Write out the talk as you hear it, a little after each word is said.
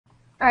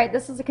All right,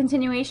 this is a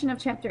continuation of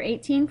Chapter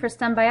 18 for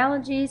STEM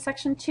Biology,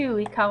 Section 2,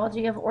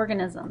 Ecology of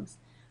Organisms.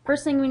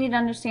 First thing we need to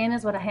understand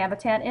is what a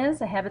habitat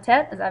is. A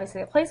habitat is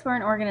obviously a place where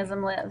an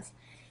organism lives.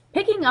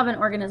 Picking of an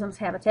organism's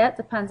habitat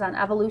depends on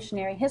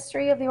evolutionary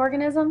history of the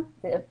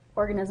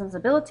organism's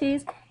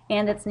abilities,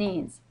 and its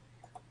needs.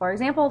 For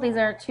example, these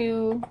are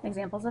two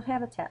examples of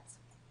habitats.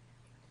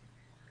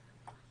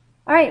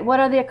 All right, what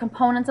are the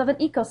components of an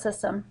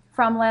ecosystem?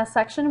 From last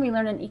section, we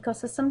learned an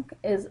ecosystem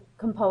is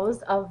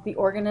composed of the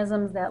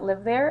organisms that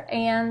live there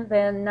and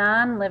the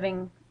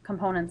non-living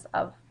components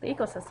of the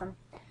ecosystem.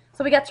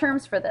 So we got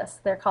terms for this.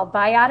 They're called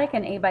biotic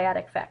and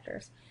abiotic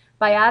factors.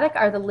 Biotic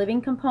are the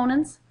living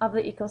components of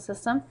the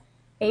ecosystem.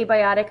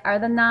 Abiotic are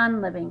the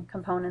non-living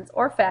components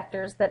or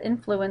factors that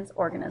influence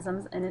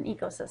organisms in an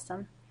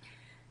ecosystem.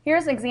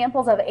 Here's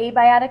examples of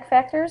abiotic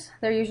factors.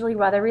 They're usually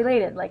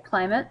weather-related, like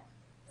climate,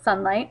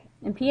 sunlight,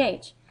 and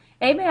pH.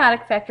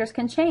 Abiotic factors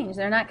can change.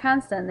 They're not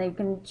constant. They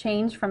can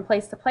change from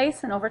place to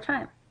place and over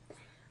time.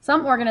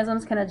 Some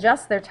organisms can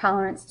adjust their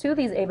tolerance to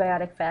these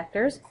abiotic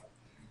factors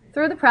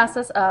through the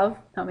process of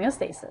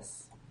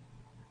homeostasis.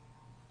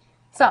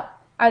 So,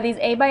 are these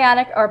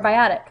abiotic or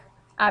biotic?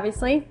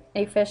 Obviously,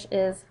 a fish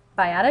is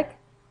biotic.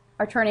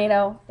 Our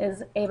tornado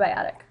is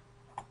abiotic.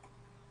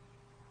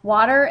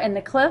 Water in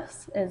the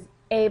cliffs is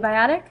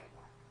abiotic,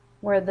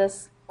 where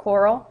this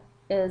coral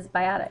is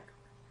biotic.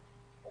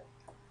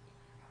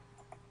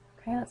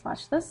 Okay, let's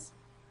watch this.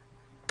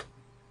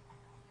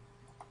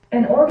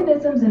 An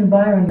organism's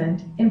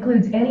environment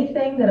includes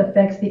anything that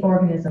affects the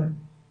organism.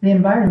 The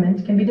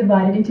environment can be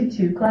divided into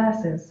two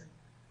classes.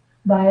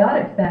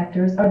 Biotic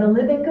factors are the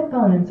living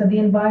components of the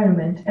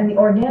environment and the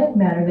organic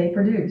matter they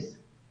produce.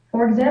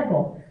 For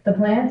example, the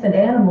plants and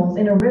animals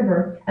in a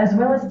river, as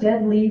well as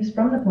dead leaves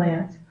from the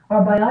plants,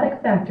 are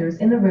biotic factors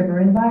in the river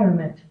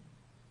environment.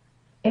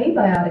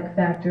 Abiotic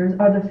factors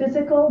are the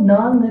physical,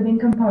 non-living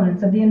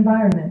components of the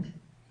environment.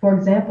 For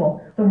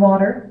example, the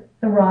water,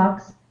 the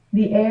rocks,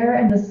 the air,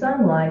 and the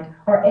sunlight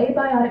are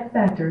abiotic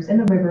factors in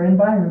the river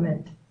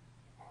environment.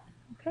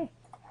 Okay.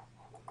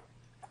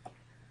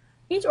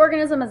 Each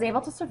organism is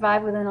able to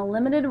survive within a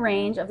limited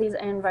range of these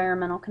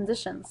environmental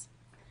conditions.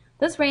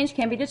 This range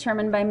can be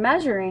determined by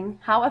measuring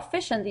how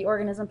efficient the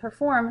organism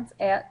performs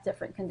at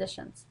different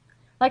conditions.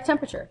 Like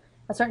temperature.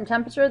 A certain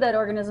temperature, that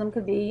organism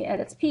could be at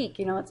its peak,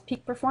 its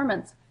peak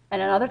performance.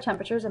 And at other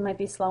temperatures, it might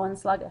be slow and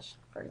sluggish,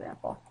 for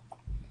example.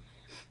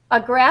 A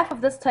graph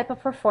of this type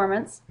of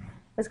performance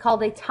is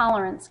called a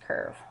tolerance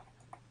curve.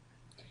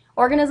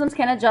 Organisms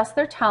can adjust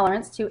their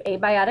tolerance to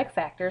abiotic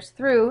factors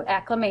through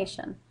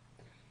acclimation.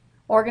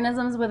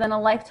 Organisms within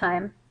a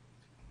lifetime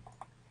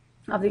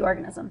of the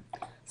organism.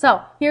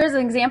 So here's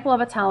an example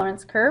of a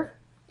tolerance curve.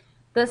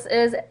 This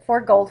is for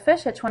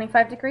goldfish at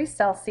 25 degrees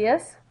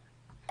Celsius.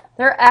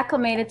 They're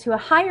acclimated to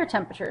higher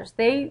temperatures.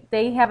 They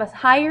have a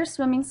higher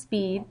swimming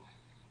speed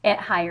at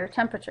higher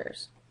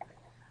temperatures.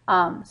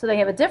 So they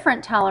have a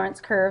different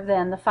tolerance curve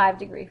than the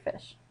 5-degree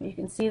fish. You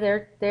can see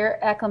they're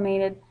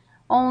acclimated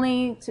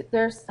only to,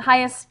 their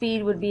highest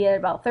speed would be at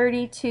about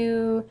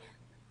 32,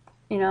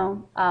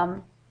 they're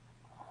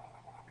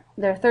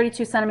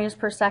 32 centimeters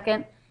per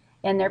second,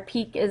 and their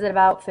peak is at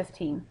about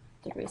 15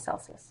 degrees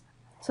Celsius.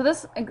 So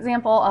this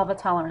example of a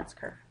tolerance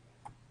curve.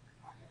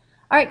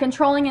 All right,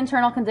 controlling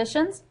internal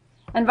conditions.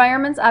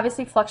 Environments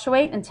obviously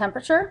fluctuate in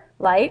temperature,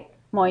 light,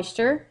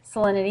 moisture,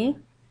 salinity,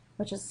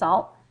 which is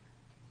salt,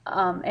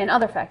 and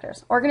other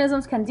factors.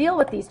 Organisms can deal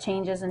with these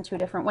changes in two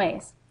different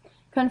ways.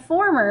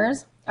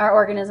 Conformers are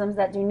organisms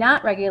that do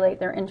not regulate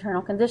their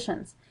internal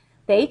conditions.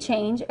 They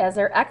change as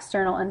their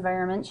external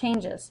environment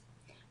changes.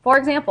 For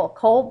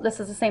example, this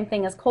is the same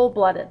thing as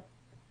cold-blooded,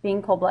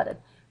 being cold-blooded.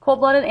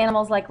 Cold-blooded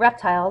animals like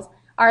reptiles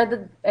are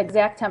the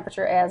exact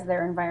temperature as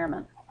their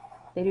environment.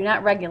 They do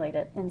not regulate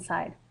it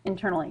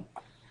internally.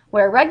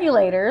 Where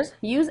regulators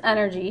use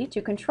energy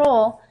to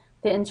control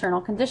the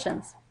internal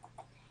conditions.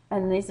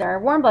 And these are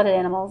warm-blooded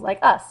animals like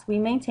us. We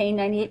maintain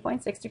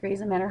 98.6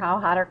 degrees no matter how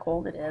hot or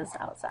cold it is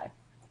outside.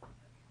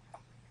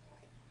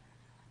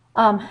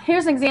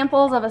 Here's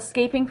examples of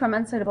escaping from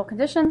unsuitable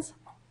conditions.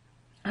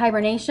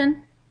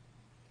 Hibernation.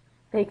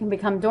 They can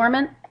become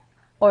dormant,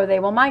 or they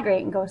will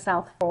migrate and go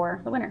south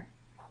for the winter.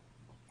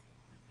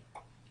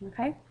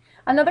 Okay.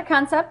 Another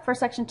concept for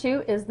Section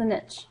 2 is the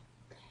niche.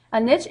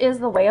 A niche is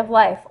the way of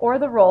life, or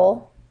the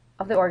role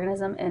of the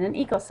organism in an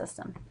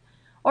ecosystem.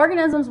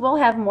 Organisms will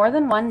have more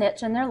than one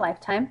niche in their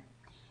lifetime.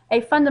 A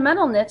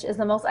fundamental niche is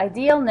the most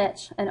ideal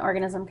niche an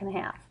organism can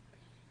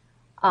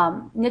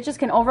have. Niches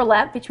can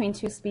overlap between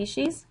two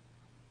species.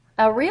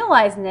 A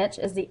realized niche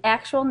is the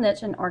actual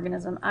niche an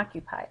organism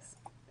occupies.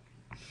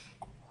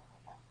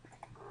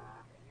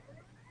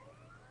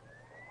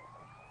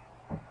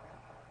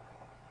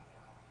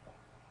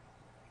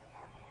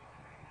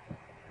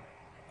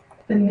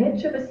 The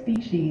niche of a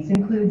species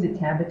includes its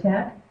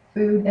habitat,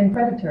 food, and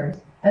predators,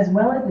 as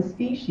well as the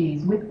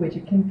species with which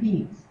it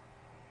competes.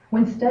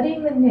 When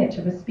studying the niche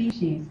of a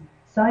species,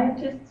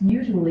 scientists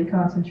usually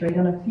concentrate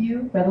on a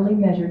few readily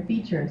measured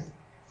features,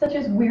 such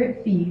as where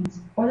it feeds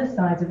or the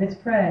size of its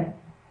prey.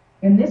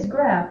 In this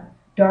graph,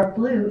 Dark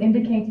blue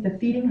indicates the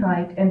feeding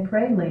height and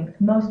prey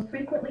length most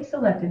frequently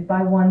selected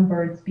by one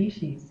bird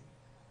species.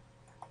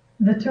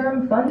 The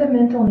term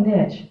fundamental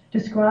niche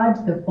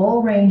describes the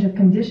full range of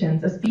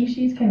conditions a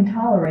species can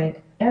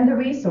tolerate and the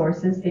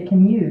resources it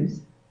can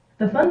use.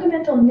 The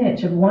fundamental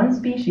niche of one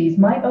species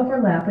might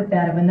overlap with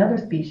that of another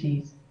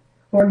species.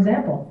 For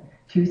example,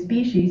 two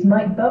species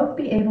might both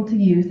be able to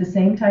use the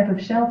same type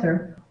of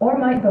shelter or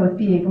might both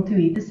be able to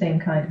eat the same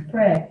kind of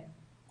prey.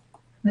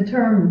 The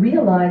term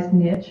realized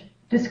niche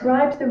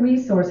describes the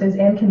resources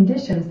and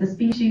conditions the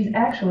species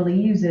actually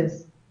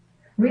uses.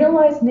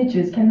 Realized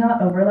niches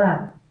cannot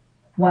overlap.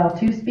 While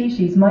two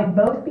species might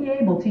both be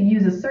able to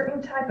use a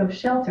certain type of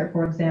shelter,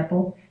 for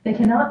example, they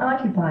cannot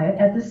occupy it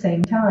at the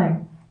same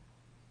time.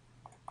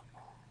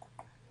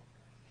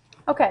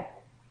 Okay,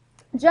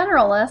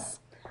 generalists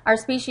are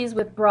species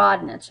with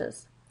broad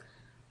niches.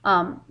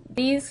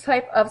 These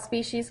type of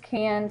species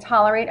can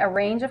tolerate a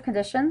range of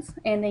conditions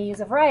and they use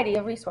a variety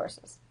of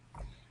resources.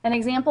 An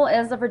example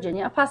is the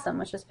Virginia opossum,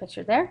 which is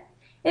pictured there.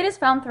 It is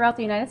found throughout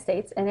the United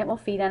States and it will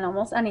feed on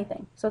almost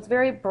anything. So it's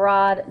very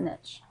broad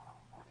niche.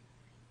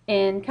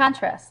 In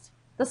contrast,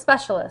 the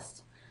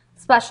specialists.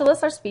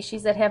 Specialists are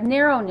species that have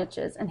narrow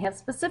niches and have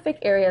specific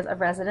areas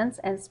of residence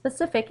and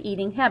specific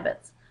eating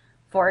habits.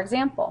 For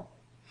example,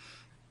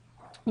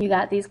 you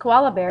got these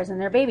koala bears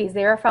and their babies.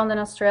 They are found in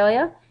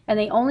Australia and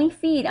they only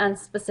feed on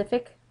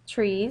specific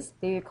trees,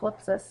 the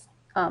eucalyptus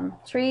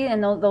tree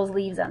and those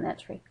leaves on that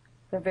tree.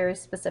 They're very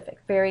specific,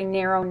 very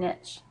narrow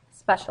niche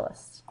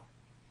specialists.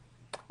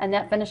 And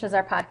that finishes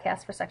our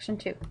podcast for section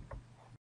 2.